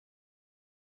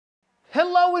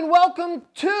Hello and welcome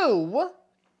to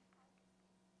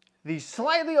the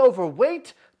Slightly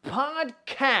Overweight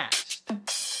Podcast.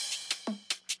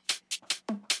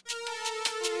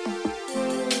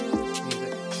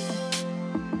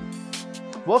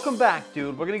 Welcome back,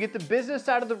 dude. We're going to get the business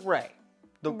out of the way.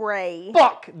 The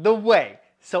way.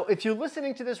 So if you're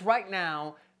listening to this right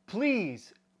now,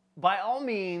 please, by all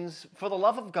means, for the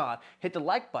love of God, hit the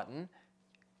like button.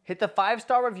 Hit the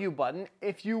 5-star review button.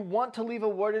 If you want to leave a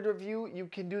worded review, you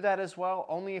can do that as well,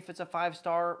 only if it's a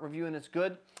 5-star review and it's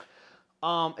good.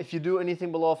 If you do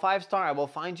anything below a 5-star, I will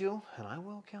find you and I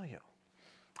will kill you.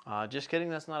 Just kidding,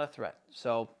 that's not a threat.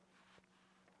 So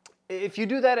if you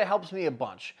do that, it helps me a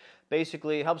bunch.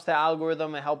 Basically, it helps the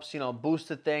algorithm, it helps, boost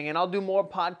the thing, and I'll do more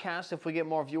podcasts if we get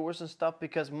more viewers and stuff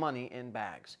because money in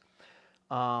bags.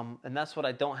 And that's what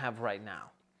I don't have right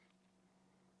now.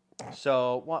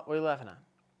 So, what are you laughing at?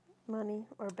 Money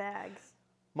or bags?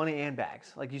 Money and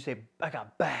bags. Like you say, I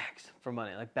got bags for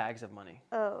money, like bags of money.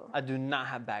 Oh. I do not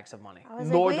have bags of money. I was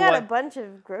like, we got a bunch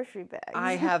of grocery bags.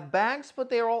 I have bags, but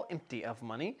they are all empty of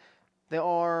money. They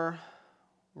are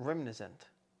reminiscent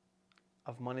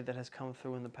of money that has come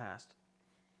through in the past.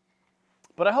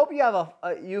 But I hope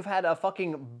you've had a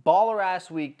fucking baller-ass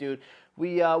week, dude.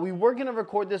 We were going to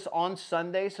record this on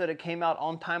Sunday so that it came out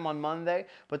on time on Monday,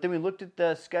 but then we looked at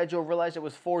the schedule, realized it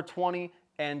was 4:20,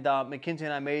 and Mackenzie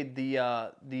and I made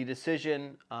the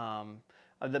decision,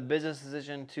 the business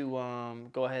decision to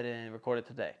go ahead and record it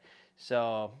today.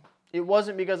 So it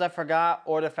wasn't because I forgot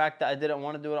or the fact that I didn't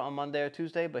want to do it on Monday or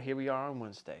Tuesday, but here we are on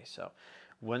Wednesday. So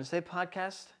Wednesday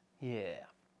podcast, yeah.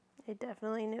 I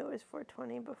definitely knew it was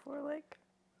 4:20 before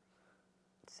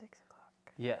 6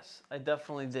 o'clock. Yes, I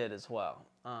definitely did as well.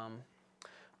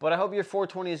 But I hope your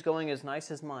 420 is going as nice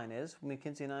as mine is.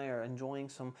 Mackenzie and I are enjoying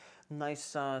some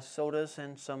nice sodas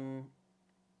and some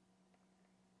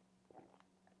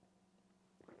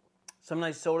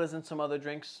nice sodas and some other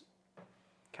drinks.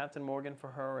 Captain Morgan for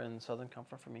her and Southern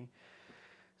Comfort for me.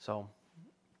 So,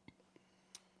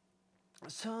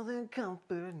 Southern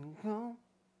Comfort and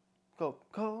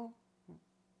Coke.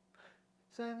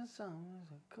 7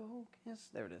 summers of Coke. Yes,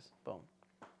 there it is. Boom.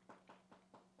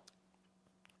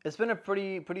 It's been a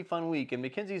pretty fun week, and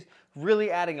Mackenzie's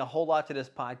really adding a whole lot to this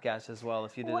podcast as well,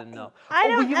 if you didn't know. I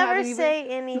don't ever say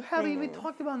anything. You haven't even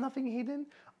talked about nothing, Hayden?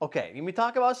 Okay, can we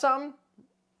talk about something?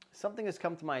 Something has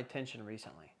come to my attention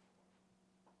recently.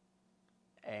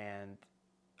 And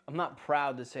I'm not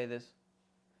proud to say this.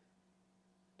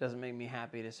 Doesn't make me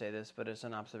happy to say this, but it's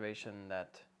an observation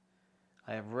that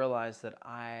I have realized that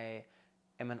I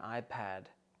am an iPad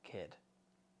kid.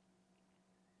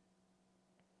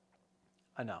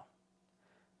 I know.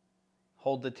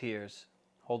 Hold the tears.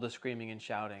 Hold the screaming and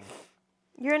shouting.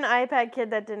 You're an iPad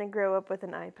kid that didn't grow up with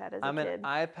an iPad as a kid. I'm an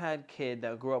iPad kid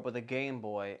that grew up with a Game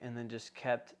Boy and then just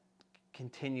kept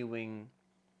continuing.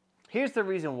 Here's the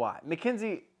reason why.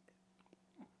 Mackenzie.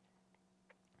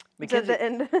 At the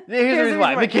end. Here's the reason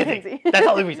why. Mackenzie. That's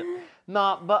the only reason.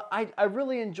 No, but I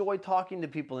really enjoy talking to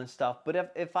people and stuff.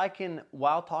 But if I can,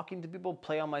 while talking to people,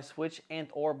 play on my Switch and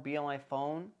or be on my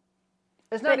phone,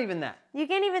 it's not even that. You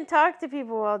can't even talk to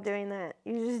people while doing that.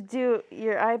 You just do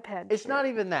your iPad. It's not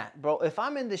even that, bro. If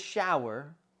I'm in the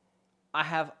shower, I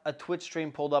have a Twitch stream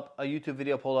pulled up, a YouTube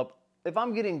video pulled up. If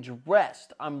I'm getting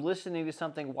dressed, I'm listening to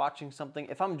something, watching something.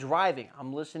 If I'm driving,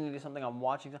 I'm listening to something, I'm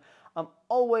watching something. I'm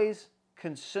always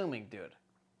consuming, dude.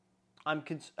 I'm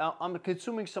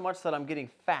consuming so much that I'm getting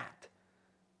fat.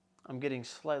 I'm getting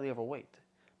slightly overweight.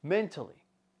 Mentally.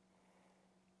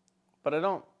 But I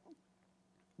don't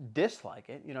dislike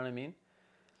it, you know what I mean?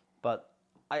 But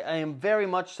I am very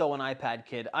much so an iPad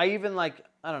kid. I even I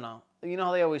don't know, you know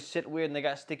how they always sit weird and they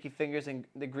got sticky fingers and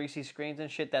the greasy screens and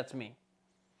shit? That's me.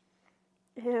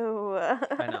 Ew.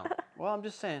 I know. Well, I'm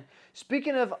just saying.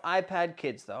 Speaking of iPad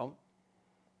kids, though,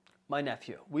 my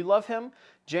nephew. We love him.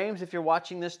 James, if you're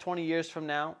watching this 20 years from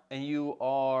now and you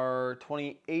are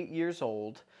 28 years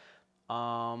old,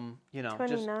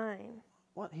 29.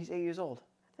 What? He's 8 years old.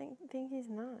 I think he's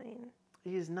 9.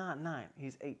 He is not 9.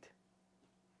 He's 8.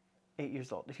 8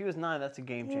 years old. If he was 9, that's a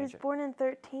game changer. He was born in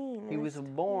 13. He was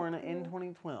born in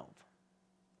 2012.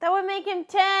 That would make him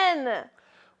 10.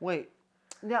 Wait.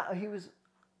 No, he was...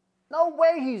 No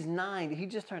way he's 9. He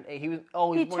just turned 8. He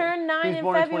turned 9 in February. He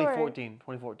was born in 2014.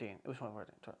 2014. It was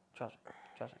 2014. Trust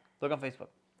me. Look on Facebook.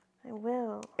 I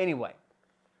will. Anyway.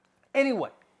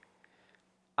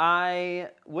 I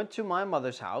went to my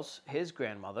mother's house, his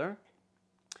grandmother,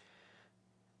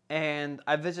 and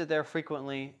I visit there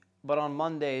frequently, but on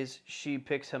Mondays, she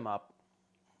picks him up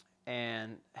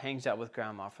and hangs out with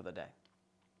Grandma for the day.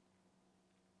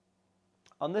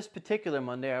 On this particular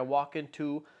Monday, I walk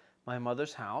into my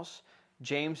mother's house,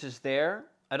 James is there.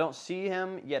 I don't see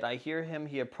him, yet I hear him.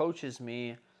 He approaches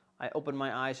me. I open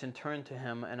my eyes and turn to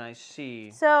him, and I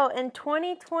see. So in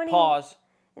 2020. Pause.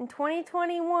 In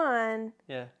 2021.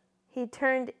 Yeah. He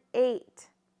turned 8,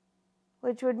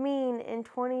 which would mean in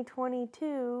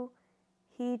 2022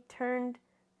 he turned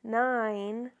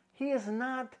 9. He is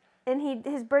not. And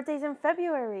his birthday's in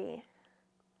February.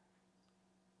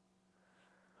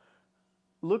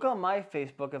 Look on my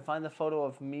Facebook and find the photo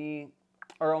of me,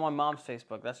 or on my mom's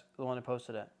Facebook. That's the one I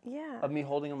posted it. Yeah. Of me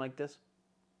holding him like this.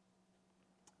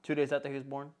 2 days after he was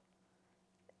born.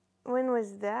 When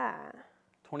was that?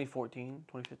 2014,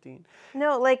 2015.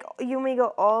 No, like, you want me to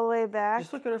go all the way back?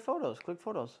 Just look at her photos. Click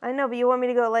photos. I know, but you want me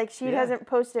to go, like, she hasn't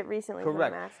posted it recently.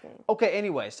 Correct. I'm asking. Okay,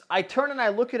 anyways. I turn and I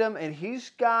look at him, and he's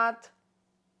got...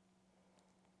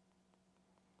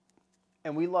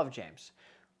 And we love James.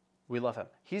 We love him.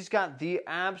 He's got the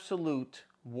absolute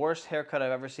worst haircut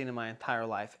I've ever seen in my entire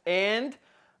life. And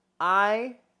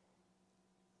I,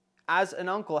 as an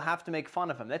uncle, have to make fun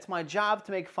of him. That's my job,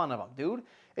 to make fun of him, dude.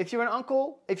 If you're an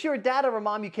uncle, if you're a dad or a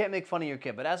mom, you can't make fun of your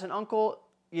kid. But as an uncle,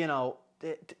 you know,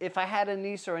 if I had a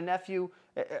niece or a nephew,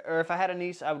 or if I had a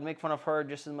niece, I would make fun of her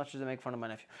just as much as I make fun of my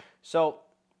nephew. So.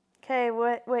 Okay,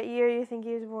 what year do you think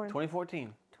he was born?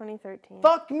 2014. 2013.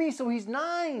 Fuck me, so he's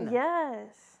 9. Yes.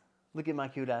 Look at my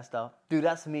cute ass stuff. Dude,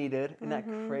 that's me, dude. Isn't that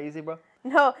crazy, bro?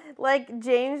 No, like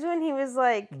James when he was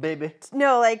like... Baby.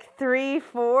 No, like 3,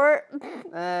 4.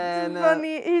 And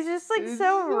funny. He's just like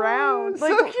so round. So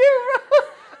like, cute,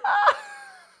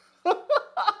 bro.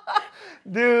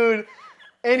 Dude.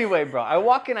 Anyway, bro, I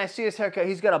walk in, I see his haircut.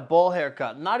 He's got a bowl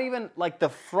haircut. Not even, like, the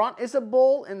front is a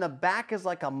bowl and the back is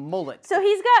like a mullet. So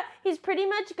he's pretty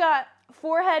much got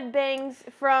forehead bangs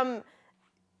from...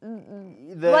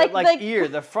 The ear,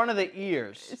 the front of the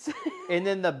ears. And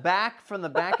then the back, from the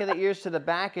back of the ears to the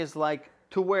back is like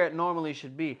to where it normally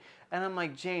should be. And I'm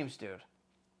like, James,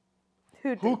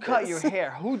 dude. Who cut your hair?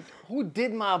 Who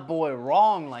did my boy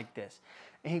wrong like this?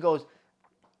 And he goes,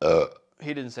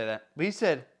 he didn't say that. But he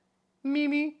said,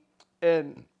 Mimi.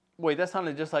 And wait, that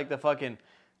sounded just like the fucking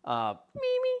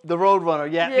Mimi. The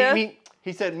Roadrunner. Yeah, Mimi.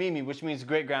 He said Mimi, which means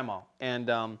great grandma.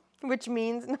 And which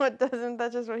means, no, it doesn't.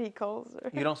 That's just what he calls her.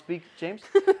 You don't speak, James?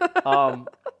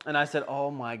 And I said,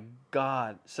 oh my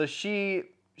God. So she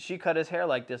cut his hair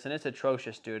like this, and it's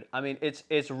atrocious, dude. I mean,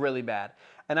 it's really bad.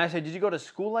 And I said, did you go to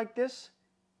school like this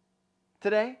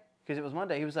today? Because it was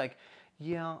Monday. He was like,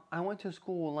 yeah, I went to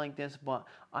school like this, but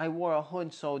I wore a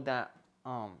hood so that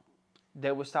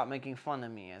they would stop making fun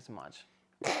of me as much.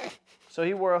 So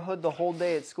he wore a hood the whole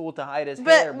day at school to hide his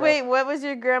hair, bro. Wait, what was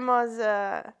your grandma's...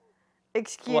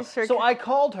 excuse for... So I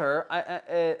called her.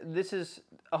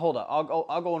 Hold on.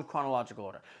 I'll go in chronological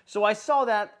order. So I saw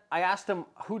that. I asked him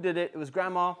who did it. It was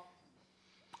Grandma.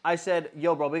 I said,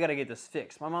 yo, bro, we got to get this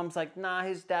fixed. My mom's like, nah,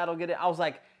 his dad will get it. I was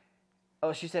like,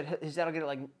 oh, she said his dad will get it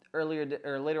like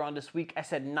later on this week. I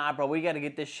said, nah, bro, we got to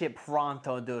get this shit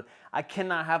pronto, dude. I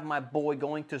cannot have my boy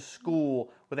going to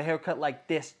school with a haircut like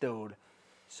this, dude.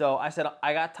 So I said,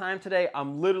 I got time today.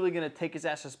 I'm literally going to take his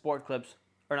ass to Sport Clips.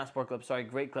 Or not Sport Clips, sorry,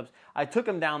 Great Clips. I took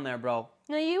him down there, bro.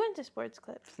 No, you went to Sports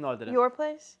Clips. No, I didn't. Your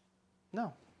place?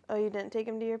 No. Oh, you didn't take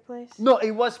him to your place? No,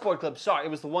 it was Sport Clips. Sorry, it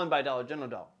was the one by Dollar General,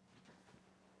 though.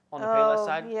 On the Payless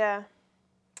side. Yeah.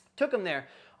 Took him there.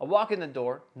 I walk in the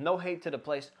door. No hate to the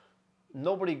place.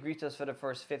 Nobody greets us for the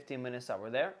first 15 minutes that we're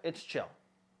there. It's chill.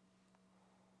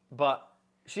 But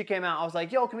she came out. I was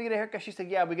like, yo, can we get a haircut? She said,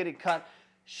 yeah, we get it cut.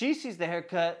 She sees the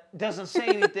haircut, doesn't say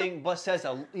anything, but says,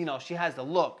 she has the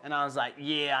look. And I was like,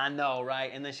 yeah, I know,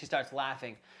 right? And then she starts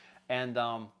laughing. And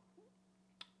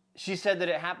she said that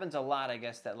it happens a lot, I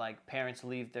guess, that, like, parents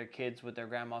leave their kids with their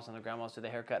grandmas and their grandmas to the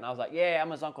haircut. And I was like, yeah, I'm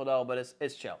his uncle, though, but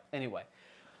it's chill. Anyway,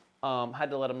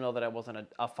 had to let him know that I wasn't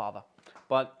a father.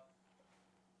 But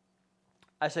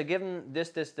I said, give him this,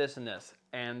 this, this, and this.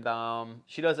 And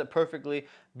she does it perfectly.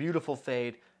 Beautiful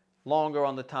fade. Longer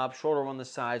on the top, shorter on the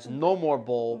sides, no more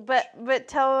bowl. But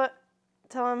tell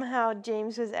him how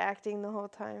James was acting the whole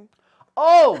time.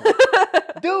 Oh,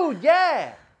 dude,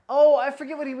 yeah. Oh, I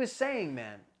forget what he was saying,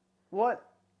 man. What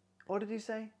did he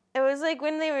say? It was like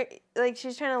when they were, like, she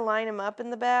was trying to line him up in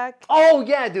the back. Oh,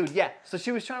 yeah, dude, yeah. So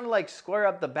she was trying to, like, square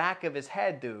up the back of his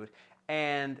head, dude.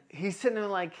 And he's sitting there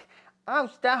like,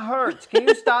 ouch, that hurts. Can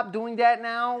you stop doing that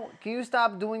now? Can you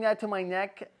stop doing that to my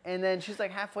neck? And then she's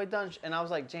like halfway done. And I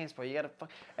was like, James, bro, you gotta fuck.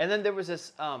 And then there was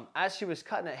this, as she was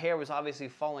cutting it, hair was obviously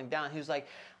falling down. He was like,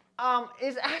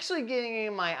 it's actually getting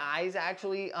in my eyes,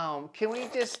 actually. Can we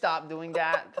just stop doing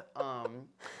that?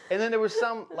 And then there was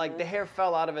some, like, the hair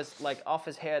fell out of his, like, off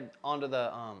his head onto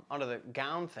the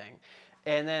gown thing.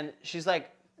 And then she's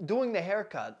like doing the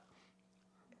haircut.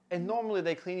 And normally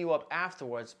they clean you up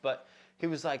afterwards, but he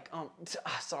was like,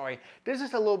 sorry, there's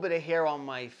just a little bit of hair on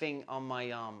my thing, on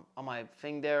my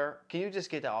thing there. Can you just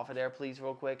get that off of there, please,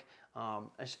 real quick? And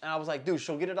I was like, dude,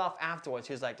 she'll get it off afterwards.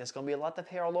 He was like, there's gonna be a lot of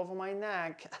hair all over my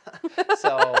neck.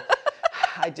 So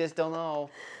I just don't know.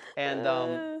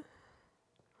 And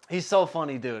he's so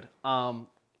funny, dude.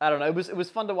 I don't know. It was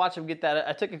fun to watch him get that.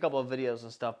 I took a couple of videos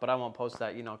and stuff, but I won't post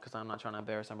that, because I'm not trying to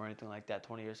embarrass him or anything like that.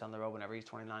 20 years down the road, whenever he's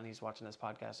 29, he's watching this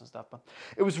podcast and stuff. But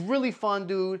it was really fun,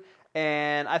 dude.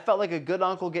 And I felt like a good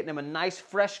uncle getting him a nice,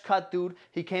 fresh cut, dude.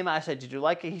 He came out. I said, did you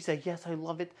like it? He said, yes, I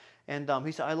love it. And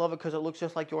he said, I love it because it looks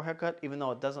just like your haircut, even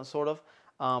though it doesn't, sort of.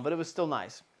 But it was still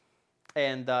nice.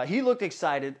 And he looked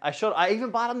excited. I even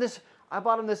bought him this. I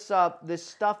bought him this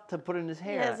stuff to put in his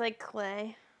hair. Yeah, it's like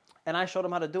clay. And I showed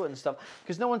him how to do it and stuff.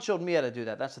 Because no one showed me how to do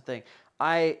that. That's the thing.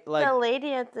 The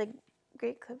lady at the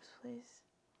Great Clips place,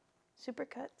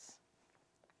 Supercuts,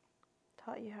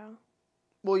 taught you how.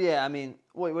 Well, yeah, I mean,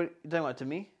 wait, what, you talking about to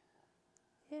me?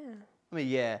 Yeah. I mean,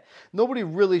 yeah. Nobody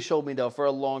really showed me, though, for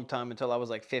a long time until I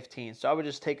was like 15. So I would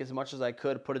just take as much as I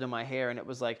could, put it in my hair, and it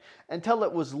was like, until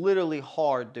it was literally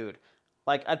hard, dude.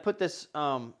 Like, I'd put this,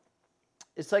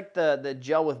 it's like the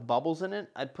gel with bubbles in it.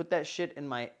 I'd put that shit in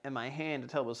my hand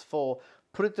until it was full,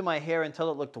 put it to my hair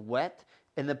until it looked wet,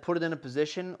 and then put it in a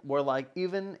position where, like,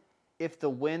 even if the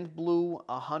wind blew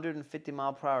 150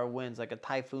 mile per hour winds, like a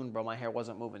typhoon, bro, my hair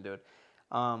wasn't moving, dude.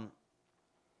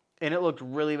 And it looked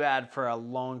really bad for a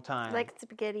long time. Like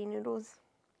spaghetti noodles.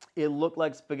 It looked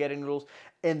like spaghetti noodles.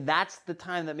 And that's the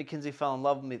time that Mackenzie fell in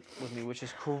love with me, which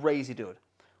is crazy, dude.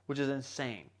 Which is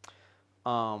insane.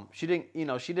 She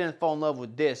didn't fall in love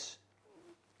with this.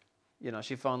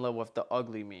 She fell in love with the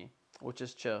ugly me, which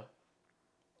is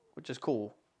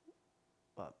cool.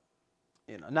 But,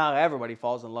 not everybody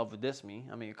falls in love with this me.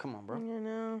 I mean, come on, bro. I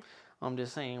know. I'm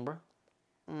just saying, bro.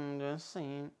 I'm just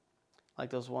saying. Like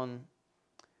those one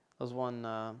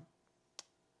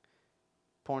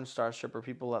porn star stripper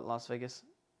people at Las Vegas.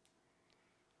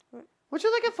 Would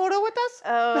you like a photo with us?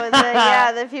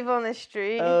 Oh, the people on the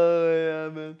street. Oh, yeah,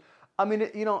 man. I mean,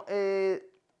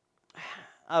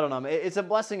 I don't know, man. It's a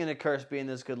blessing and a curse being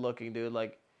this good looking, dude.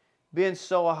 Like, being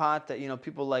so hot that,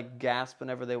 people, like, gasp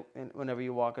whenever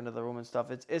you walk into the room and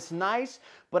stuff. It's nice,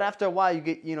 but after a while, you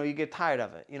get tired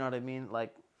of it. You know what I mean?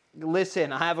 Like,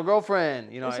 listen, I have a girlfriend.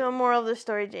 So moral of the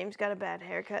story, James got a bad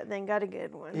haircut, then got a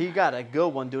good one. He got a good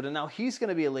one, dude. And now he's going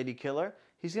to be a lady killer.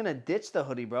 He's going to ditch the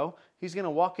hoodie, bro. He's going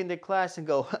to walk into class and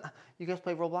go, you guys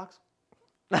play Roblox?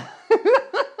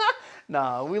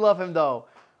 Nah, we love him, though.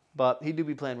 But he do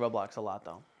be playing Roblox a lot,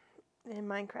 though. And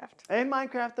Minecraft. And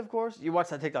Minecraft, of course. You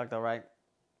watched that TikTok, though, right?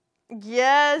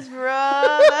 Yes,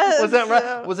 bro. Was that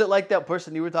right? Was it like that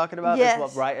person you were talking about? Yes.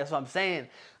 That's what I'm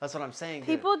saying.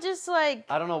 People dude. Just like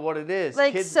I don't know what it is.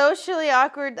 Like kids. Socially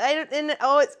awkward.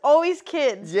 It's always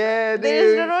kids. Yeah, dude. They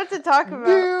just don't know what to talk about.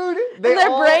 Dude, and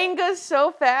their brain goes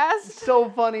so fast. So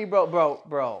funny,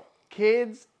 bro.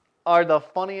 Kids are the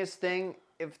funniest thing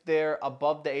if they're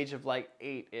above the age of like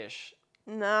 8-ish.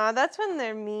 No, that's when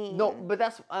they're mean. No, but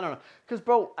I don't know. Because,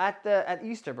 bro, at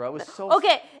Easter, bro, it was so...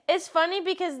 Okay, it's funny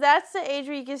because that's the age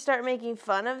where you can start making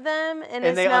fun of them, and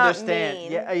it's they not understand.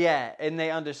 mean. Yeah, and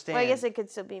they understand. Well, I guess it could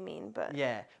still be mean, but...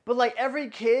 Yeah. But, like, every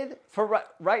kid,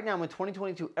 right now in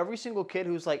 2022, every single kid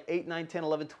who's, like, 8, 9, 10,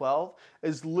 11, 12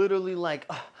 is literally like,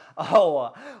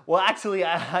 well, actually,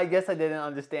 I guess I didn't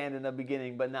understand in the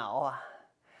beginning, but now...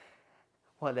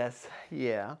 Well,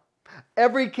 yeah.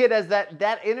 Every kid has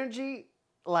that energy...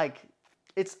 Like,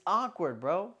 it's awkward,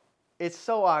 bro. It's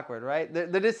so awkward, right?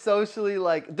 They're just socially,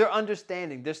 like, they're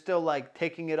understanding. They're still, like,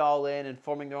 taking it all in and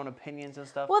forming their own opinions and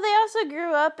stuff. Well, they also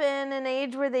grew up in an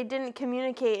age where they didn't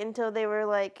communicate until they were,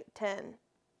 like, 10.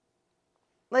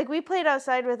 Like, we played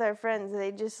outside with our friends.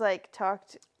 They just, like,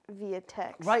 talked via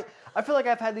text. Right. I feel like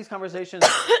I've had these conversations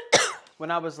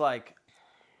when I was, like,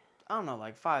 I don't know,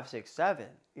 like 5, 6, 7.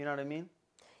 You know what I mean?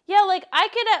 Yeah, like, I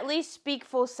could at least speak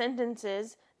full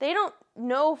sentences. They don't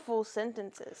know full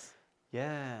sentences.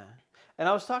 Yeah. And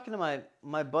I was talking to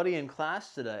my buddy in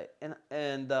class today,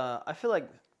 and I feel like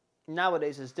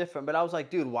nowadays it's different, but I was like,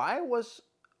 dude, why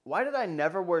did I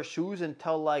never wear shoes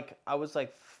until, like, I was,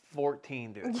 like,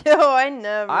 14, dude? Yo,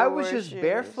 I was just shoes.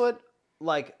 barefoot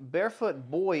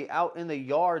boy out in the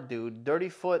yard, dude. Dirty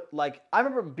foot. Like, I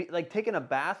remember, taking a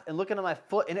bath and looking at my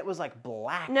foot, and it was, like,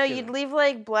 black, No, dude. you'd leave,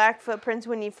 like, black footprints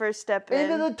when you first step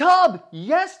in. Into the tub!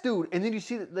 Yes, dude! And then you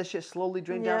see the shit slowly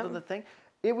drain down to the thing.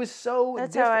 It was so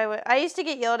That's different. how I would. I used to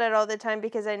get yelled at all the time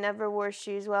because I never wore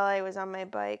shoes while I was on my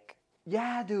bike.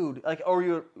 Yeah, dude. Like, or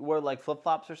you wore, like,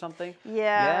 flip-flops or something.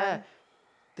 Yeah.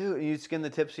 Dude, and you'd skin the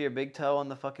tips of your big toe on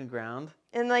the fucking ground.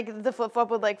 And, like, the flip-flop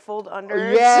would, like, fold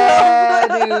under.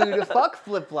 Yeah, dude. Fuck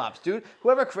flip-flops, dude.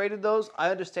 Whoever created those, I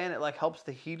understand it, like, helps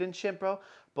the heat and shit, bro.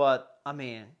 But, I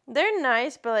mean... They're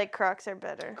nice, but, like, Crocs are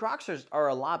better. Crocs are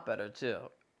a lot better, too.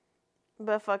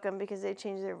 But fuck them because they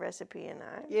changed their recipe and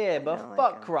I... Yeah, but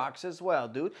fuck like Crocs as well,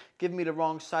 dude. Give me the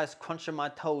wrong size, crunching my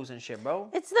toes and shit, bro.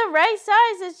 It's the right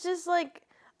size. It's just, like,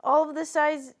 all of the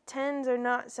size 10s are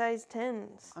not size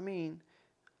 10s. I mean...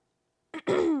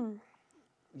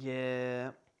 Yeah.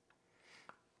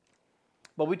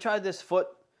 But we tried this foot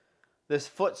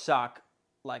sock,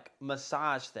 like,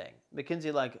 massage thing.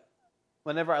 Mackenzie, like,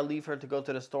 whenever I leave her to go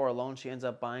to the store alone, she ends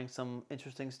up buying some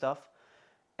interesting stuff.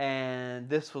 And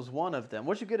this was one of them.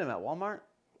 Where'd you get them at, Walmart?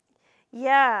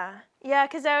 Yeah. Yeah,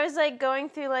 because I was, like, going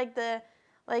through, like, the,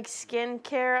 like,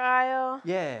 skincare aisle.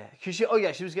 Yeah. She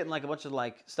was getting, like, a bunch of,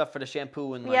 like, stuff for the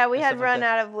shampoo and, like... Yeah, we had run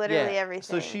out of literally everything.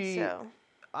 So she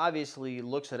obviously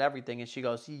looks at everything and she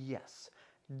goes, yes,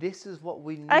 this is what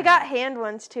we need. I got hand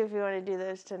ones, too, if you want to do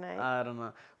those tonight. I don't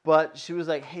know. But she was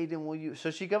like, Hayden, will you... So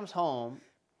she comes home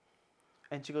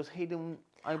and she goes, Hayden...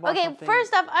 Okay,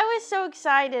 first off, I was so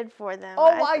excited for them.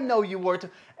 Oh, I know you were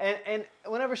too. And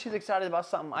whenever she's excited about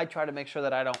something, I try to make sure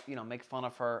that I don't, make fun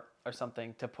of her or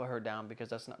something to put her down because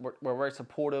that's not. We're very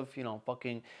supportive,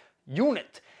 fucking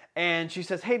unit. And she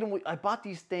says, Hayden, I bought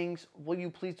these things. Will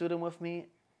you please do them with me?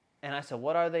 And I said,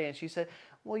 what are they? And she said,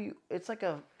 well, it's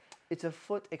a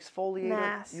foot exfoliator.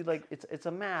 Mask. It's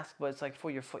a mask, but it's like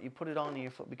for your foot. You put it on and your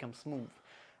foot becomes smooth.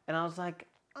 And I was like,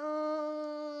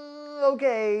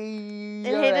 okay. And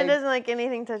Hayden doesn't like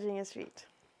anything touching his feet.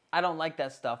 I don't like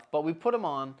that stuff. But we put them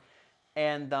on,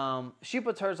 and she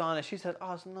puts hers on, and she said,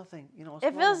 oh, it's nothing.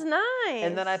 It feels nice.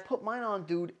 And then I put mine on,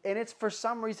 dude, and it's for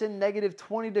some reason negative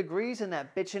 20 degrees in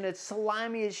that bitch, and it's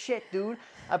slimy as shit, dude.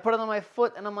 I put it on my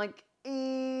foot, and I'm like,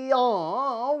 ew.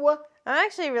 I'm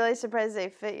actually really surprised they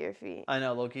fit your feet. I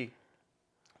know, low-key.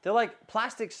 They're like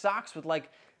plastic socks with, like,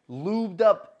 lubed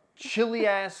up chilly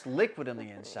ass liquid on the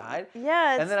inside.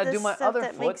 Yeah, it's and then I do my other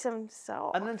that foot, makes them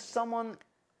soft. and then someone,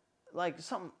 like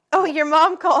something. Oh, your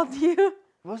mom called you.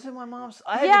 Was it my mom's?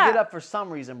 I had to get up for some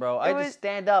reason, bro. I had to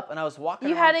stand up, and I was walking.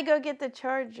 You around. had to go get the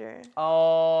charger.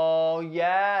 Oh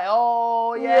yeah!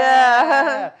 Oh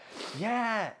yeah!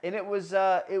 Yeah! And it was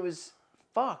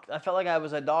fucked. I felt like I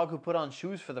was a dog who put on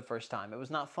shoes for the first time. It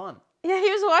was not fun. Yeah,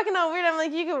 he was walking all weird. I'm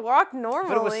like, you could walk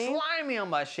normally. But it was slimy on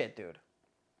my shit, dude.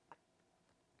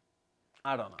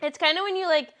 I don't know. It's kind of when you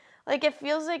like it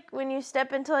feels like when you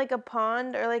step into like a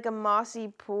pond or like a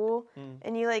mossy pool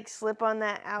and you like slip on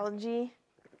that algae.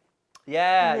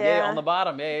 Yeah, on the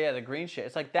bottom. Yeah, the green shit.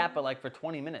 It's like that, but like for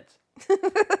 20 minutes.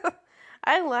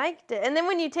 I liked it. And then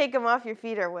when you take them off, your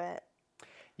feet are wet.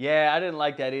 Yeah, I didn't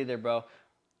like that either, bro.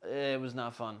 It was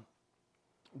not fun.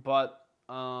 But,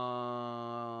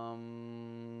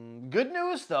 good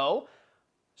news, though.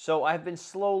 So I've been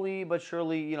slowly but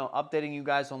surely, updating you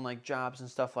guys on, like, jobs and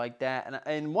stuff like that.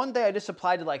 And one day I just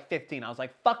applied to, like, 15. I was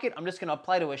like, fuck it. I'm just going to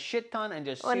apply to a shit ton and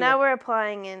just see. Well, now we're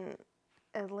applying in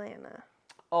Atlanta.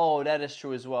 Oh, that is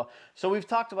true as well. So we've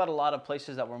talked about a lot of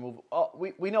places that we're moving. Oh,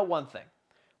 we know one thing.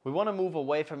 We want to move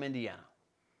away from Indiana.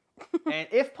 And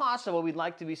if possible, we'd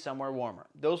like to be somewhere warmer.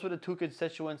 Those were the two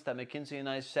constituents that Mackenzie and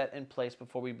I set in place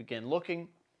before we began looking.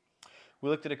 We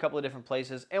looked at a couple of different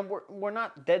places, and we're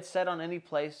not dead set on any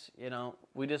place. We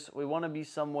want to be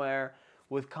somewhere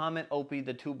with Comet, Opie,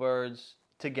 the two birds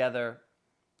together,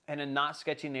 in a not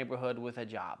sketchy neighborhood with a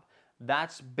job.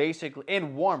 That's basically,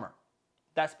 and warmer.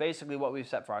 That's basically what we've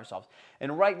set for ourselves.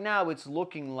 And right now, it's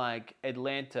looking like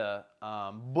Atlanta,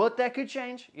 but that could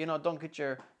change. Don't get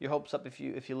your hopes up if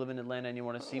you live in Atlanta and you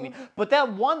want to see me. But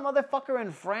that one motherfucker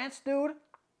in France, dude,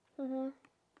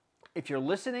 if you're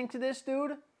listening to this,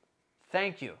 dude,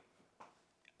 thank you.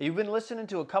 You've been listening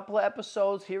to a couple of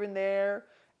episodes here and there,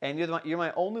 and you're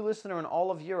my only listener in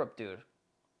all of Europe, dude.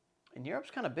 And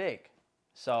Europe's kind of big.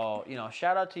 So,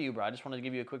 shout out to you, bro. I just wanted to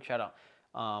give you a quick shout out.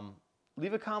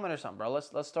 Leave a comment or something, bro.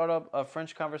 Let's start up a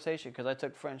French conversation because I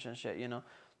took French and shit,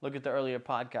 Look at the earlier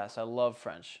podcast. I love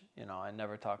French. I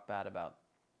never talk bad about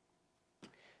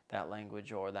that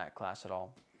language or that class at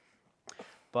all.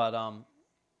 But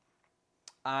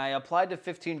I applied to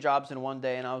 15 jobs in one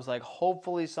day, and I was like,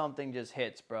 hopefully something just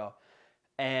hits, bro.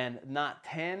 And not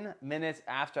 10 minutes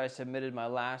after I submitted my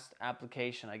last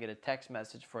application, I get a text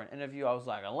message for an interview. I was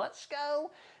like, let's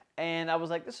go. And I was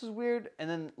like, this is weird. And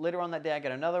then later on that day, I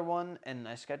got another one, and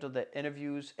I scheduled the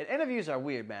interviews. And interviews are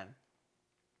weird, man.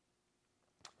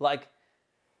 Like,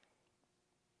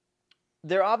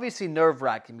 they're obviously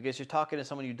nerve-wracking because you're talking to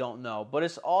someone you don't know. But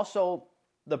it's also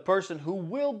the person who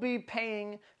will be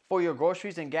paying for your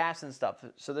groceries and gas and stuff.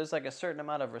 So there's like a certain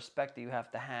amount of respect that you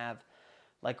have to have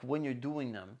like when you're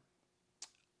doing them.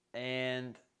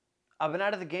 And I've been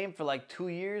out of the game for like 2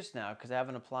 years now because I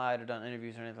haven't applied or done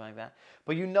interviews or anything like that.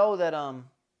 But you know that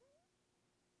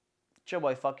Joe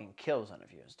Boy fucking kills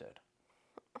interviews,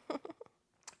 dude.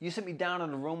 You sit me down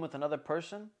in a room with another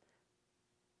person,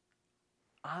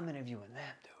 I'm interviewing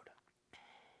them, dude.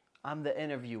 I'm the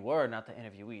interviewer, not the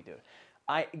interviewee, dude.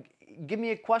 Give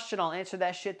me a question, I'll answer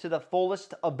that shit to the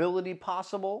fullest ability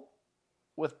possible,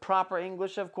 with proper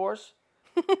English, of course.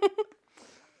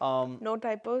 No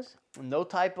typos. No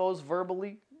typos,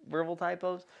 verbal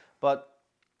typos. But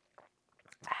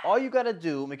all you got to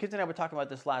do, Mackenzie and I were talking about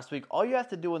this last week, all you have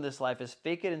to do in this life is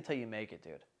fake it until you make it,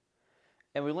 dude.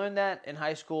 And we learned that in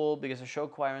high school because of show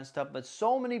choir and stuff. But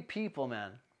so many people,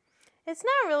 man. It's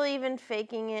not really even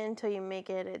faking it until you make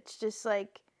it. It's just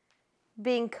like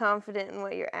being confident in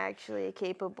what you're actually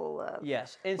capable of.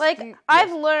 Yes.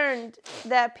 I've learned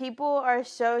that people are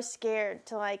so scared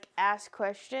to like ask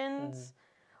questions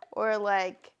or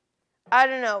like, I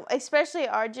don't know, especially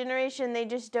our generation, they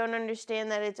just don't understand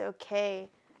that it's okay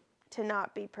to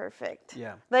not be perfect.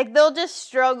 Yeah. Like they'll just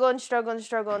struggle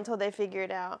until they figure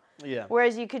it out. Yeah.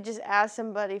 Whereas you could just ask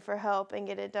somebody for help and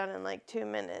get it done in like 2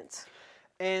 minutes.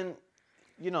 And,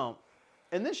 you know,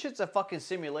 and this shit's a fucking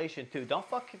simulation too. Don't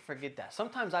fucking forget that.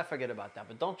 Sometimes I forget about that,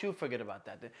 but don't you forget about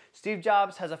that. Steve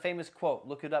Jobs has a famous quote.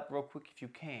 Look it up real quick if you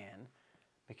can,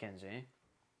 Mackenzie.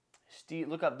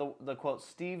 Look up the quote.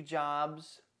 Steve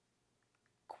Jobs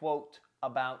quote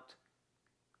about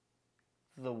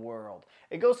the world.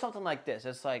 It goes something like this.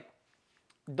 It's like,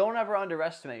 don't ever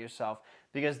underestimate yourself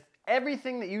because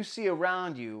everything that you see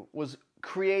around you was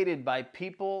created by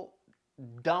people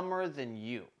dumber than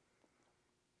you.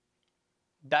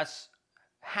 That's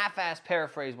half-ass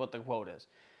paraphrase what the quote is.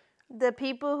 The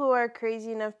people who are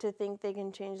crazy enough to think they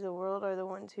can change the world are the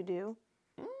ones who do.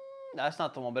 That's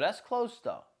not the one, but that's close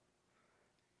though.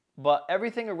 But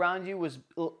everything around you was,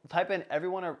 type in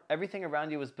everything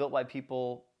around you was built by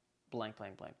people blank,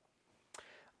 blank, blank.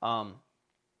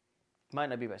 Might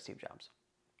not be by Steve Jobs.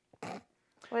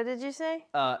 What did you say?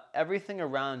 Everything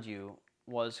around you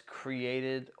was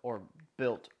created or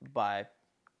built by,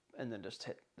 and then just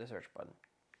hit the search button.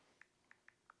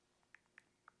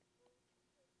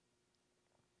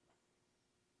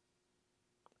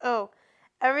 Oh,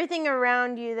 everything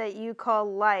around you that you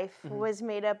call life was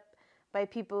made up by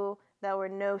people that were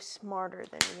no smarter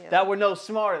than you. That were no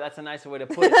smarter. That's a nicer way to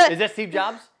put it. Is that Steve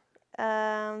Jobs?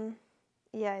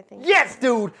 Yeah, I think Yes,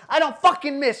 dude! I don't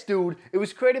fucking miss, dude! It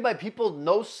was created by people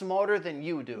no smarter than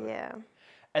you, dude. Yeah.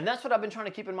 And that's what I've been trying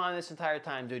to keep in mind this entire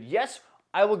time, dude. Yes,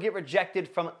 I will get rejected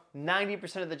from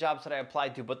 90% of the jobs that I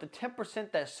applied to, but the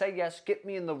 10% that say yes, get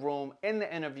me in the room, in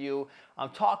the interview, I'm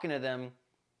talking to them,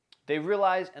 they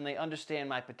realize and they understand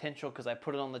my potential because I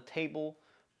put it on the table.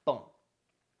 Boom.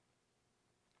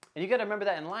 And you got to remember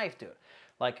that in life, dude.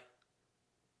 Like,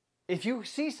 if you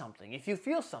see something, if you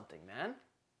feel something, man,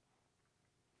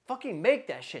 fucking make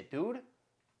that shit, dude.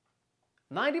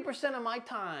 90% of my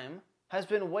time has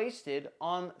been wasted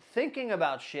on thinking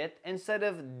about shit instead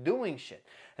of doing shit.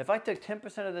 If I took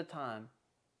 10% of the time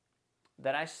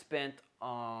that I spent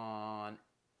on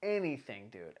anything,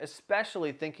 dude,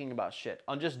 especially thinking about shit,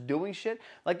 on just doing shit,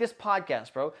 like this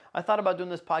podcast, bro. I thought about doing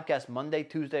this podcast Monday,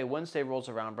 Tuesday, Wednesday rolls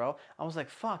around, bro. I was like,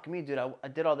 fuck me, dude. I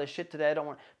did all this shit today. I don't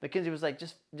want. Mackenzie was like,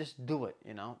 just do it,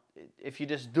 you know? If you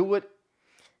just do it,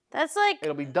 that's like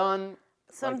it'll be done.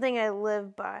 Something I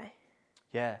live by.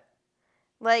 Yeah.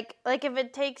 Like if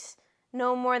it takes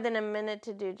no more than a minute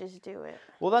to do, just do it.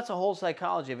 Well, that's a whole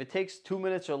psychology. If it takes 2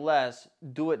 minutes or less,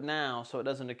 do it now so it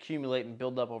doesn't accumulate and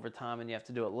build up over time and you have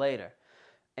to do it later.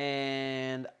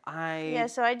 And Yeah,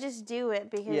 so I just do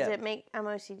it because I'm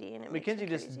OCD and it Mackenzie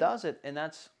makes me just does it, and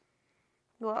that's...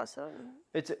 Well, so...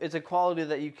 It's a quality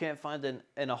that you can't find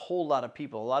in a whole lot of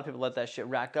people. A lot of people let that shit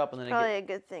rack up and then probably a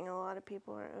good thing a lot of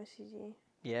people are OCD.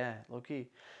 Yeah, low-key.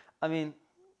 I mean...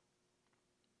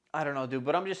 I don't know, dude,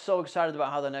 but I'm just so excited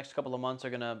about how the next couple of months are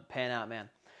going to pan out, man.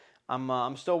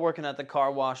 I'm still working at the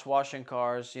car wash, washing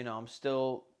cars. You know, I'm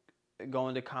still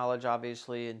going to college,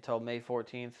 obviously, until May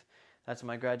 14th. That's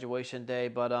my graduation day.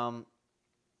 But let's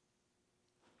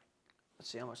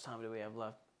see, how much time do we have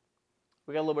left?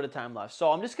 We got a little bit of time left. So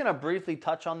I'm just going to briefly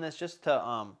touch on this just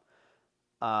to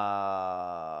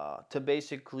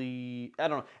basically, I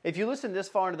don't know. If you listen this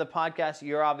far into the podcast,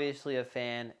 you're obviously a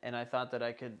fan, and I thought that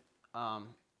I could...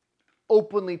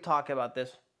 openly talk about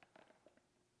this.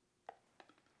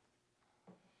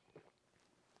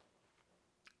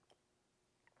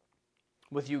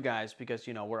 With you guys, because,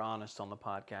 you know, we're honest on the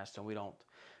podcast and we don't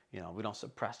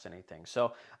suppress anything.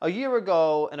 So a year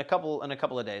ago, in a couple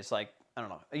of days, like, I don't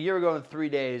know, a year ago in 3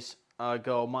 days,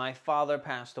 ago, my father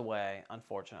passed away,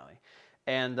 unfortunately.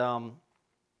 And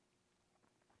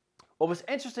what was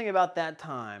interesting about that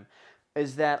time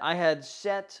is that I had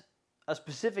set a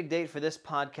specific date for this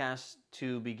podcast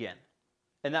to begin.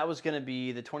 And that was going to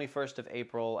be the 21st of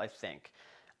April, I think.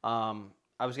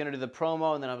 I was going to do the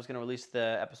promo, and then I was going to release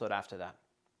the episode after that.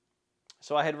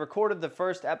 So I had recorded the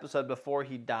first episode before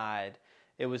he died.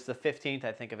 It was the 15th,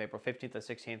 I think, of April, 15th or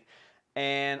 16th.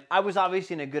 And I was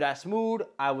obviously in a good-ass mood.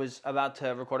 I was about to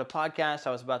record a podcast.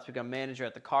 I was about to become manager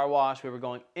at the car wash. We were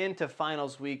going into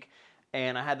finals week,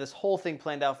 and I had this whole thing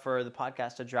planned out for the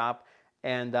podcast to drop.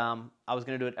 And I was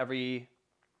going to do it every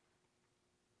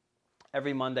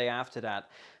Monday after that.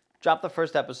 Drop the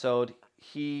first episode.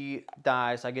 He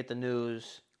dies. I get the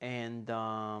news, and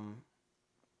I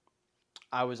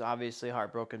was obviously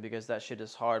heartbroken because that shit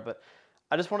is hard. But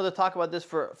I just wanted to talk about this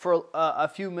for a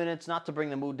few minutes, not to bring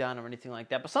the mood down or anything like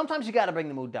that. But sometimes you got to bring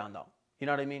the mood down, though. You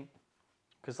know what I mean?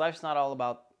 Because life's not all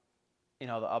about, the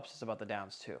ups. It's about the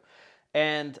downs, too.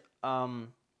 And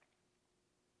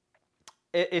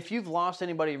if you've lost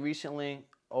anybody recently,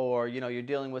 or, you're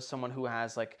dealing with someone who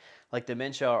has, like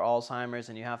dementia or Alzheimer's,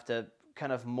 and you have to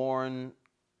kind of mourn,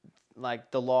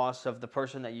 like, the loss of the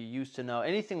person that you used to know,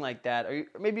 anything like that, or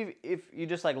maybe if you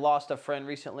just, like, lost a friend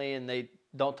recently and they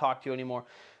don't talk to you anymore,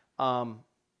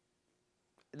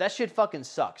 that shit fucking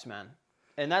sucks, man.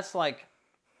 And that's, like,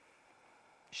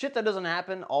 shit that doesn't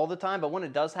happen all the time, but when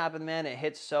it does happen, man, it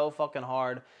hits so fucking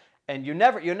hard, and you're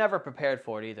never prepared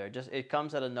for it either. It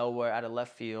comes out of nowhere, out of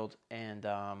left field, and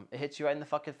it hits you right in the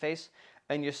fucking face,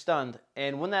 and you're stunned.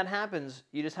 And when that happens,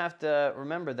 you just have to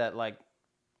remember that, like,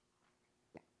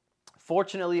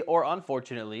 fortunately or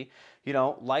unfortunately,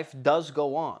 life does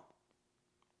go on.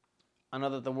 I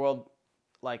know that the world,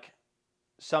 like,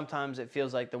 sometimes it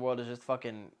feels like the world is just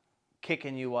fucking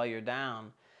kicking you while you're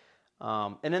down.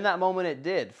 And in that moment, it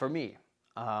did for me.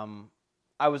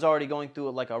 I was already going through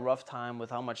like a rough time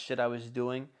with how much shit I was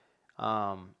doing.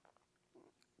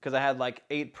 Because I had like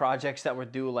 8 projects that were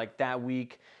due like that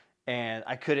week, and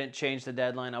I couldn't change the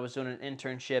deadline. I was doing an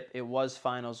internship. It was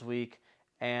finals week,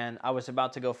 and I was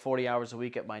about to go 40 hours a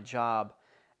week at my job,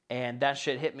 and that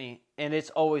shit hit me. And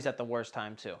it's always at the worst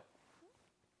time too,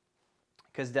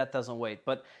 because death doesn't wait.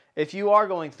 But if you are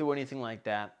going through anything like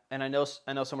that, and I know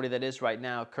somebody that is right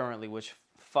now currently, which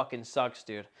fucking sucks,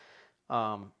 dude.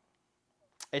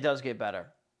 It does get better,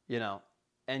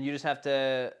 and you just have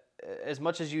to, as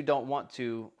much as you don't want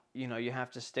to, you have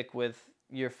to stick with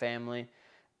your family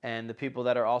and the people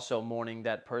that are also mourning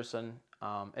that person.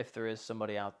 If there is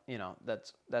somebody out,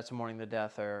 that's mourning the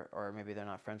death, or maybe they're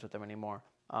not friends with them anymore.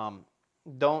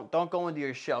 Don't go into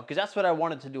your shell, because that's what I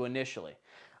wanted to do initially.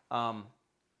 I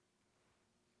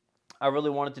really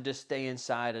wanted to just stay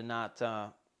inside and not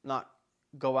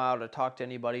go out or talk to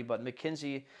anybody. But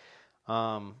Mackenzie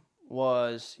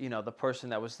was, the person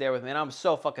that was there with me. And I'm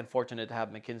so fucking fortunate to have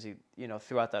Mackenzie,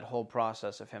 throughout that whole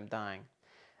process of him dying.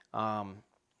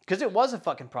 Because it was a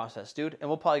fucking process, dude. And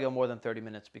we'll probably go more than 30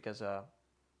 minutes because I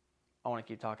want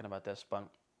to keep talking about this. But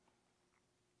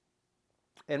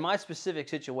in my specific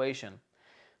situation,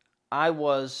 I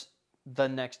was the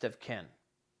next of kin.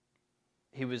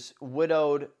 He was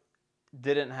widowed,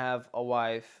 didn't have a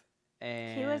wife,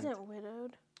 and... He wasn't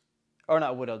widowed? Or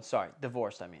not widowed, sorry.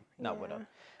 Divorced, I mean. Not widowed.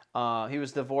 He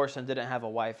was divorced and didn't have a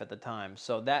wife at the time.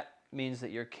 So that means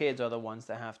that your kids are the ones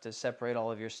that have to separate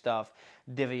all of your stuff,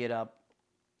 divvy it up,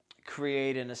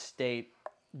 create an estate,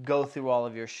 go through all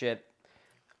of your shit,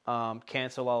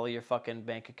 cancel all of your fucking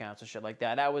bank accounts and shit like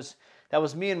that. That was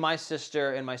me and my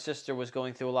sister was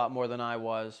going through a lot more than I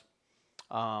was.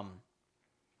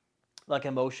 Like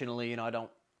emotionally, I don't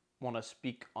want to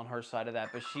speak on her side of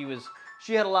that, but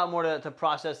she had a lot more to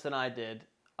process than I did.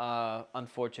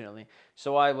 Unfortunately.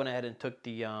 So I went ahead and took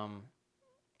the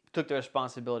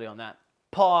responsibility on that.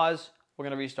 Pause. We're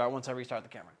going to restart once I restart the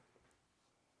camera.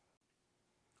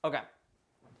 Okay.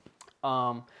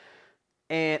 And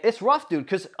it's rough, dude,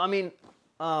 because,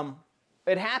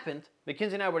 it happened.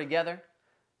 Mackenzie and I were together,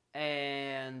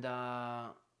 and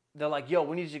they're like, yo,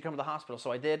 we need you to come to the hospital.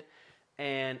 So I did,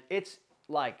 and it's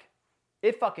like,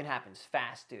 it fucking happens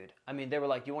fast, dude. They were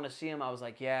like, you want to see him? I was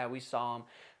like, yeah, we saw him.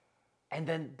 And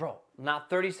then, bro, not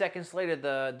 30 seconds later,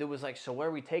 the dude was like, so where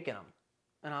are we taking him?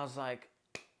 And I was like,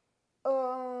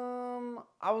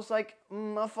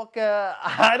 motherfucker,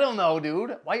 I don't know,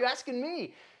 dude. Why are you asking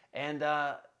me? And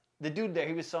the dude there,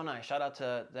 he was so nice. Shout out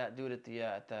to that dude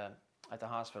at the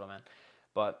hospital, man.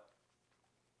 But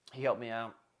he helped me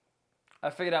out. I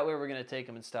figured out where we were going to take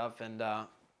him and stuff, and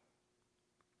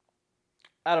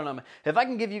I don't know, man. If I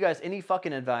can give you guys any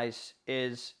fucking advice,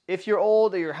 is if you're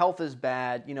old or your health is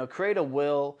bad, create a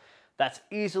will that's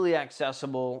easily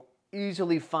accessible,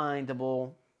 easily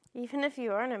findable. Even if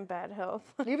you aren't in bad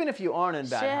health. Even if you aren't in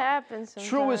bad health. Shit happens sometimes.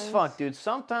 True as fuck, dude.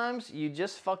 Sometimes you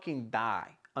just fucking die,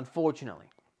 unfortunately.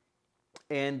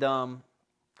 And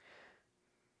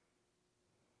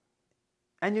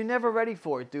you're never ready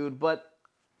for it, dude. But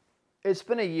it's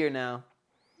been a year now.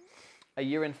 A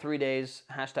year and 3 days,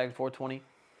 hashtag 420.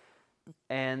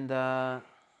 And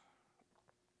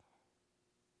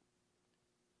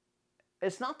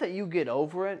it's not that you get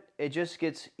over it. It just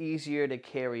gets easier to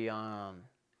carry on,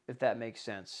 if that makes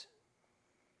sense.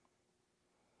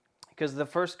 Because the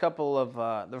first couple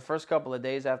of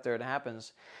days after it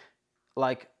happens,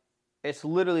 like, it's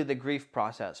literally the grief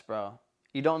process, bro.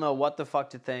 You don't know what the fuck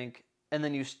to think, and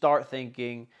then you start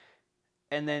thinking,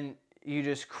 and then you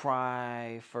just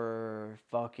cry for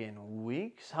fucking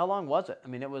weeks. How long was it? I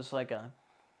mean, it was like It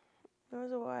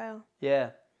was a while.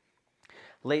 Yeah.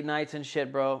 Late nights and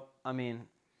shit, bro. I mean,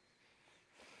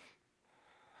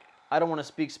 I don't want to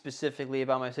speak specifically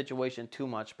about my situation too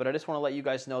much, but I just want to let you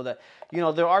guys know that, you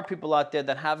know, there are people out there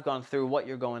that have gone through what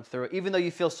you're going through, even though you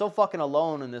feel so fucking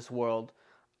alone in this world.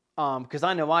 Because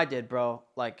I know I did, bro.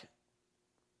 Like,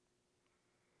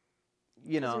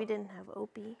 you know. Because we didn't have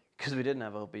Opie. Because we didn't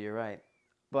have Opie, you're right.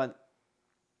 But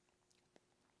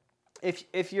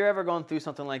if you're ever going through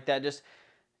something like that, just,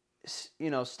 you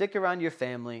know, stick around your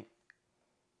family.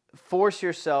 Force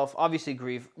yourself, obviously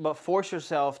grieve, but force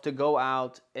yourself to go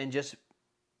out and just,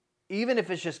 even if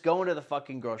it's just going to the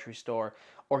fucking grocery store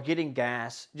or getting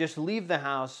gas, just leave the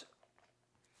house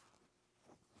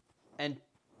and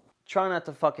try not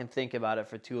to fucking think about it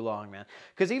for too long, man.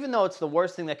 Because even though it's the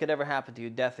worst thing that could ever happen to you,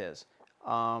 death is.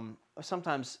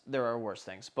 Sometimes there are worse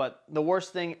things, but the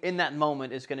worst thing in that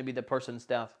moment is going to be the person's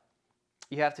death.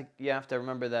 You have to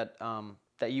remember that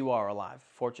that you are alive,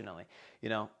 fortunately, you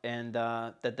know, and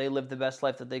that they lived the best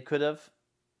life that they could have,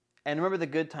 and remember the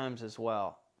good times as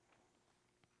well.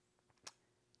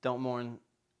 Don't mourn.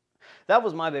 That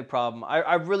was my big problem.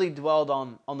 I really dwelled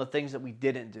on the things that we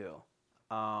didn't do,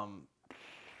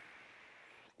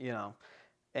 you know,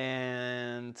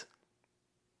 and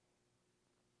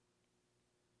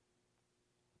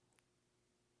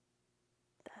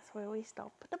that's where we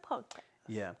stop the podcast.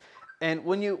 Yeah. And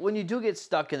when you do get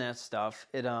stuck in that stuff,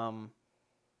 it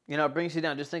you know, it brings you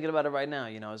down. Just thinking about it right now,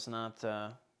 you know, it's not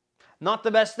the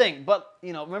best thing. But,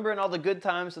 you know, remembering all the good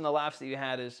times and the laughs that you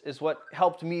had is what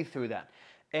helped me through that.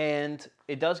 And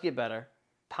it does get better.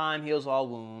 Time heals all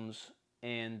wounds.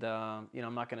 And you know,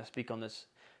 I'm not going to speak on this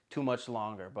too much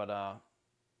longer, but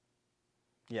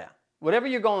yeah. Whatever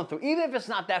you're going through, even if it's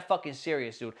not that fucking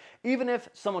serious, dude. Even if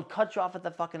someone cuts you off at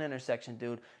the fucking intersection,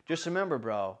 dude, just remember,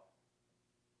 bro,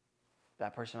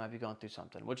 that person might be going through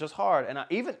something, which is hard. And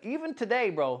even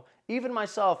today, bro, even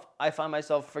myself, I find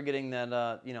myself forgetting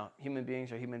that, you know, human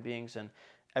beings are human beings and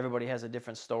everybody has a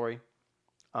different story.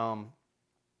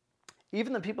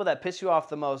 Even the people that piss you off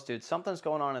the most, dude, something's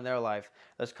going on in their life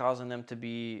that's causing them to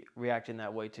be reacting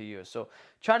that way to you. So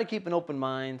try to keep an open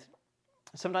mind.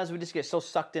 Sometimes we just get so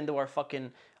sucked into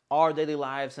our daily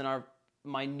lives and our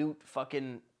minute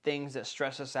fucking things that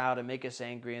stress us out and make us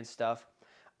angry and stuff.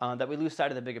 That we lose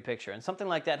sight of the bigger picture. And something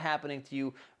like that happening to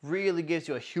you really gives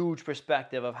you a huge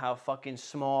perspective of how fucking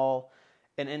small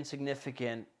and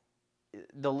insignificant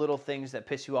the little things that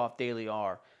piss you off daily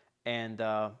are. And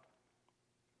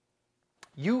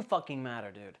you fucking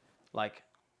matter, dude. Like,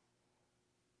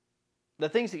 the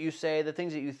things that you say, the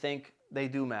things that you think, they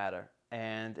do matter.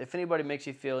 And if anybody makes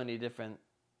you feel any different,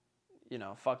 you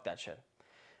know, fuck that shit.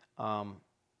 I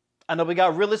know we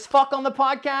got real as fuck on the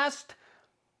podcast.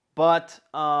 But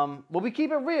we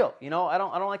keep it real, you know. I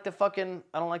don't like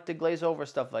to glaze over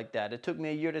stuff like that. It took me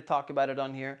a year to talk about it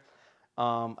on here.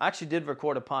 I actually did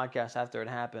record a podcast after it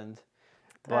happened.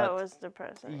 That was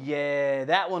depressing. Yeah,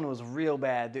 that one was real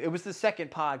bad. It was the second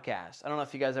podcast. I don't know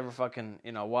if you guys ever fucking,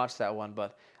 you know, watched that one,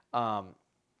 but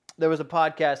there was a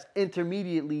podcast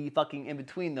intermediately fucking in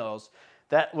between those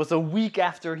that was a week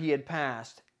after he had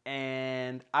passed,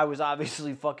 and I was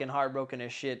obviously fucking heartbroken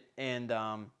as shit and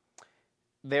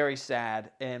very sad.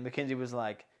 And Mackenzie was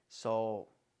like, so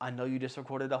I know you just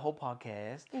recorded a whole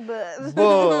podcast, but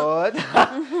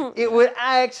it was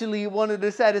actually one of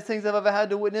the saddest things I've ever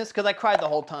had to witness, because I cried the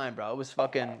whole time, bro. It was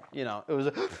fucking, you know,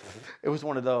 it was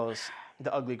one of those,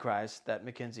 the ugly cries that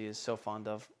Mackenzie is so fond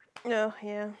of. Oh,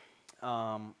 yeah.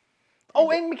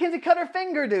 And Mackenzie cut her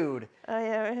finger, dude. Oh,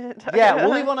 yeah. Yeah,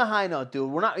 we'll leave on a high note, dude.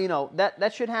 We're not, you know,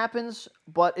 that shit happens,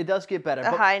 but it does get better.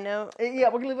 High note? Yeah,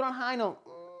 we're going to leave it on a high note.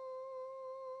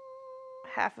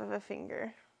 Half of a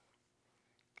finger.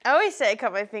 I always say I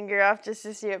cut my finger off just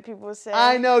to see what people say.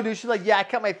 I know, dude. She's like, yeah, I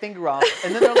cut my finger off.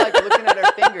 And then they're like looking at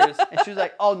her fingers, and she was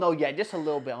like, oh no, yeah, just a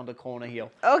little bit on the corner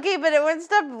heel. Okay, but it wouldn't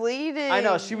stop bleeding. I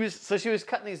know. She was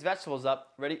cutting these vegetables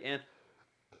up. Ready? And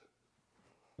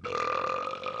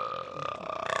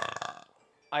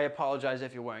I apologize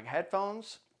if you're wearing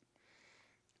headphones.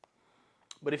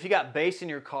 But if you got bass in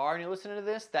your car and you're listening to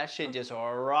this, that shit just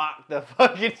rocked the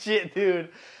fucking shit, dude.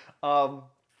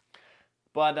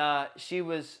 But I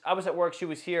was at work, she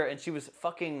was here, and she was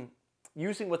fucking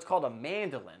using what's called a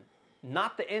mandolin.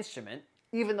 Not the instrument,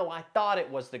 even though I thought it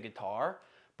was the guitar.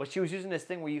 But she was using this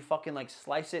thing where you fucking like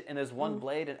slice it and there's one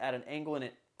blade and at an angle in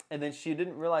it. And then she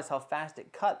didn't realize how fast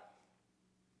it cut.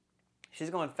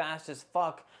 She's going fast as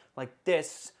fuck like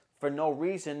this for no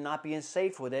reason, not being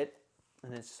safe with it.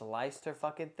 And then sliced her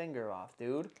fucking finger off,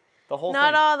 dude. The whole thing.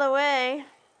 Not all the way.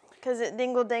 Because it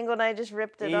dingle-dangled and I just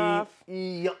ripped it off.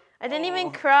 I didn't even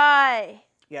cry.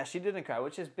 Yeah, she didn't cry,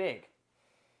 which is big.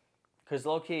 Because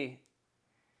low-key,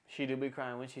 she do be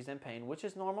crying when she's in pain, which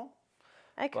is normal.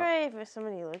 I cry if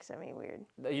somebody looks at me weird.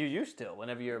 You used to,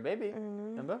 whenever you were a baby. Mm-hmm.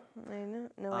 Remember? I know.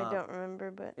 No, I don't remember,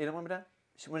 but... You don't remember that?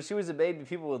 When she was a baby,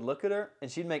 people would look at her,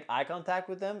 and she'd make eye contact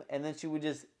with them, and then she would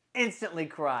just instantly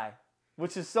cry.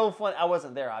 Which is so fun. I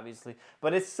wasn't there, obviously.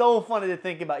 But it's so funny to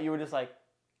think about. You were just like,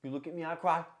 you look at me, I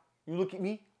cry. You look at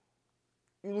me.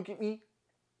 You look at me.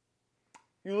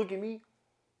 You look at me.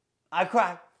 I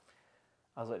cry.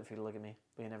 I was waiting for you to look at me,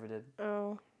 but you never did.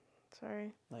 Oh,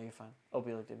 sorry. No, you're fine.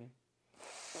 Opie looked at me.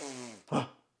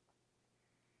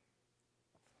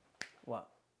 What?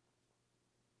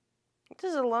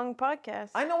 This is a long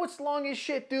podcast. I know it's long as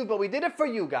shit, dude, but we did it for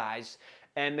you guys.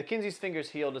 And Mackenzie's finger's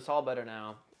healed. It's all better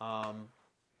now.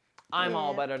 I'm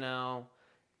all better now.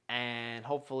 And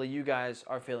hopefully you guys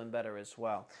are feeling better as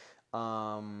well.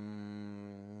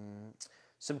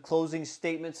 Some closing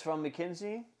statements from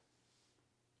Mackenzie?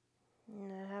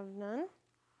 I have none.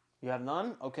 You have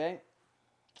none? Okay.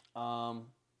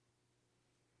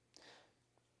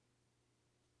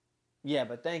 Yeah,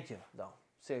 but thank you, though.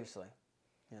 Seriously.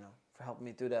 You know, for helping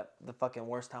me through the fucking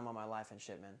worst time of my life and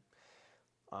shit, man.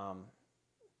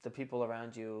 The people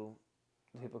around you,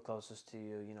 the people closest to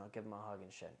you, you know, give them a hug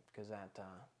and shit. Because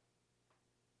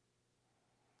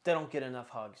they don't get enough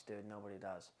hugs, dude. Nobody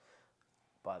does.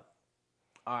 But,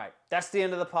 all right. That's the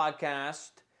end of the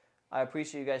podcast. I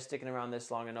appreciate you guys sticking around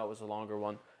this long. I know it was a longer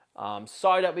one.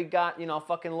 Sorry that we got, you know,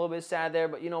 fucking a little bit sad there.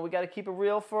 But, you know, we got to keep it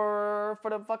real for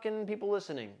the fucking people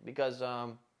listening. Because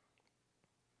the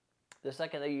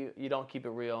second that you don't keep it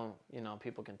real, you know,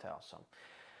 people can tell. So,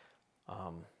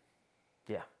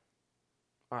 yeah.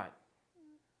 All right.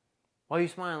 Why are you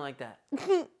smiling like that?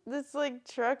 This like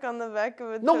truck on the back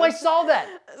of a No, I saw that.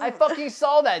 I fucking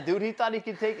saw that, dude. He thought he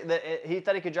could he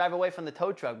thought he could drive away from the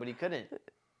tow truck, but he couldn't.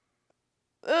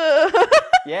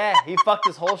 Yeah, he fucked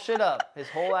his whole shit up. His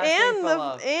whole ass thing fell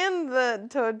off. And the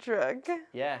tow truck.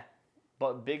 Yeah,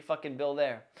 but big fucking bill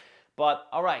there. But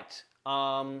all right.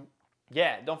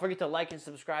 Yeah, don't forget to like and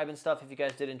subscribe and stuff if you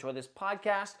guys did enjoy this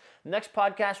podcast. Next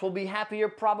podcast will be happier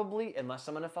probably, unless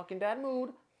I'm in a fucking bad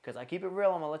mood. Because I keep it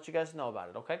real, I'm going to let you guys know about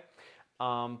it, okay?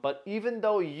 But even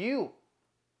though you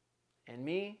and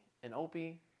me and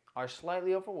Opie are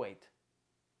slightly overweight,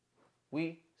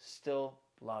 we still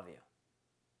love you.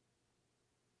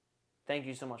 Thank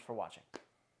you so much for watching.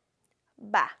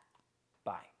 Bye.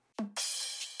 Bye.